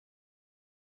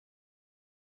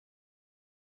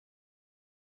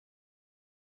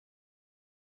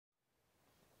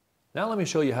Now let me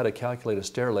show you how to calculate a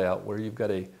stair layout where you've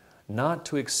got a not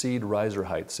to exceed riser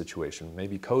height situation,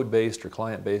 maybe code-based or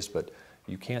client-based, but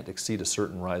you can't exceed a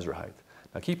certain riser height.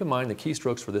 Now keep in mind the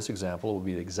keystrokes for this example will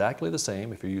be exactly the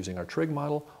same if you're using our trig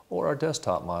model or our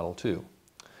desktop model too.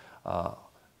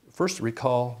 First,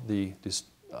 recall the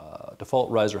default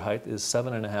riser height is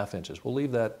 7.5 inches. We'll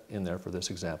leave that in there for this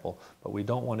example, but we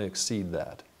don't want to exceed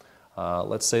that.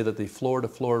 Let's say that the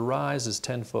floor-to-floor rise is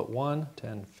 10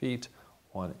 feet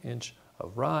 1 inch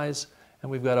of rise,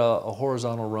 and we've got a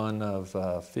horizontal run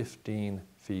of 15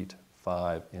 feet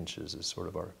 5 inches is sort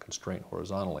of our constraint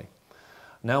horizontally.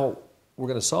 Now we're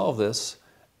going to solve this,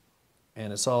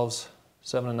 and it solves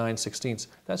 7 9/16.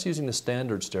 That's using the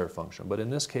standard stair function, but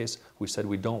in this case we said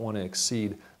we don't want to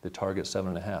exceed the target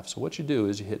 7.5. So what you do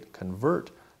is you hit convert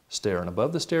stair, and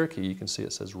above the stair key you can see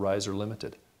it says riser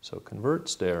limited. So convert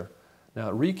stair. Now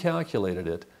it recalculated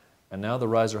it, and now the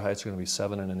riser heights are going to be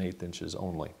 7 1/8 inches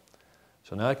only.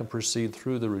 So now I can proceed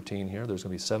through the routine here. There's going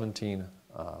to be 17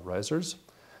 risers.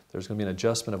 There's going to be an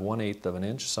adjustment of 1/8 of an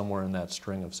inch somewhere in that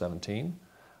string of 17.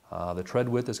 The tread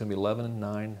width is going to be 11 inch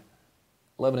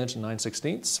and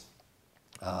 9/16.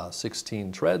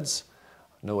 16 treads,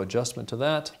 no adjustment to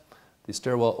that. The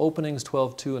stairwell opening is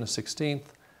 12 2 1/16,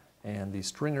 and the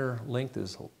stringer length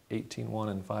is 18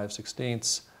 1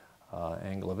 5/16.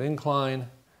 Angle of incline,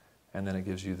 and then it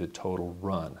gives you the total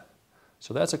run.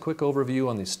 So that's a quick overview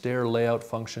on the stair layout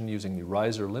function using the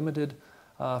riser limited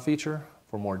feature.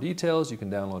 For more details, you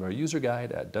can download our user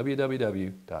guide at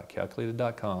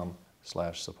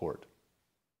www.calculated.com/support.